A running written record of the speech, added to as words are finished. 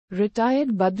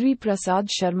Retired Badri Prasad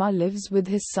Sharma lives with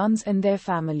his sons and their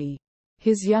family.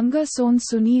 His younger son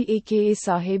Sunil aka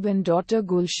Saaheb and daughter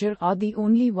Gulshar are the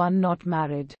only one not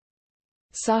married.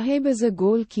 Saaheb is a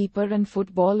goalkeeper and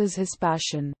football is his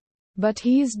passion. But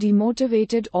he is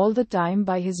demotivated all the time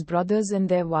by his brothers and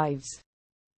their wives.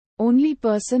 Only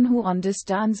person who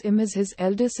understands him is his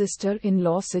elder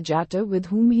sister-in-law Sujata, with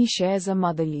whom he shares a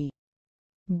motherly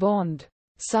bond.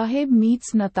 Saaheb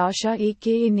meets Natasha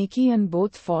aka Nikki and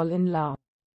both fall in love.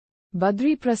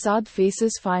 Badri Prasad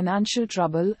faces financial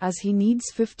trouble as he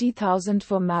needs 50,000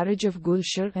 for marriage of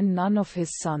Gulshar and none of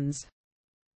his sons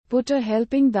put a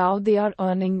helping, though they are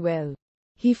earning well.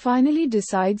 He finally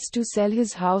decides to sell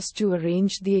his house to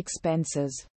arrange the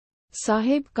expenses.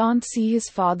 Saaheb can't see his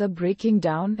father breaking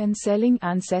down and selling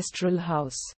ancestral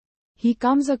house. He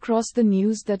comes across the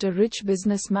news that a rich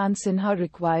businessman Sinha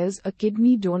requires a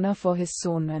kidney donor for his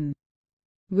son and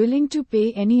willing to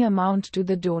pay any amount to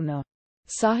the donor.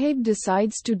 Saaheb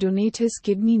decides to donate his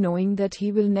kidney knowing that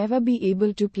he will never be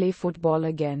able to play football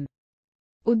again.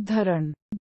 Udharan